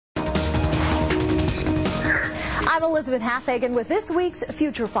I'm Elizabeth Hassagen with this week's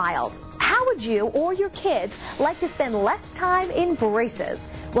Future Files. How would you or your kids like to spend less time in braces?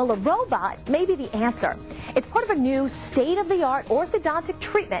 Well, a robot may be the answer. It's part of a new state-of-the-art orthodontic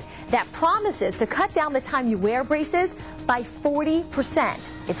treatment that promises to cut down the time you wear braces by 40%.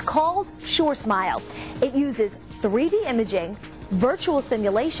 It's called SureSmile. It uses 3D imaging, virtual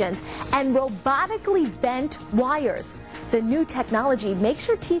simulations, and robotically bent wires. The new technology makes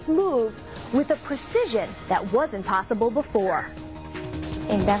your teeth move with a precision that wasn't possible before.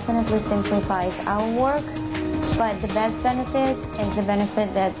 It definitely simplifies our work, but the best benefit is the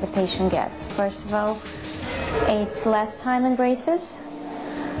benefit that the patient gets. First of all, it's less time in braces,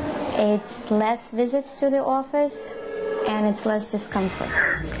 it's less visits to the office, and it's less discomfort.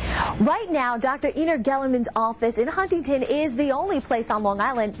 Right now, Dr. Gellerman's office in Huntington is the only place on Long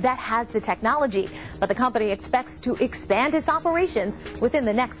Island that has the technology, but the company expects to expand its operations within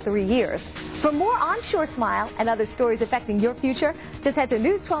the next 3 years. For more on SureSmile and other stories affecting your future, just head to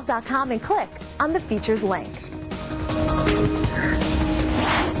news12.com and click on the features link.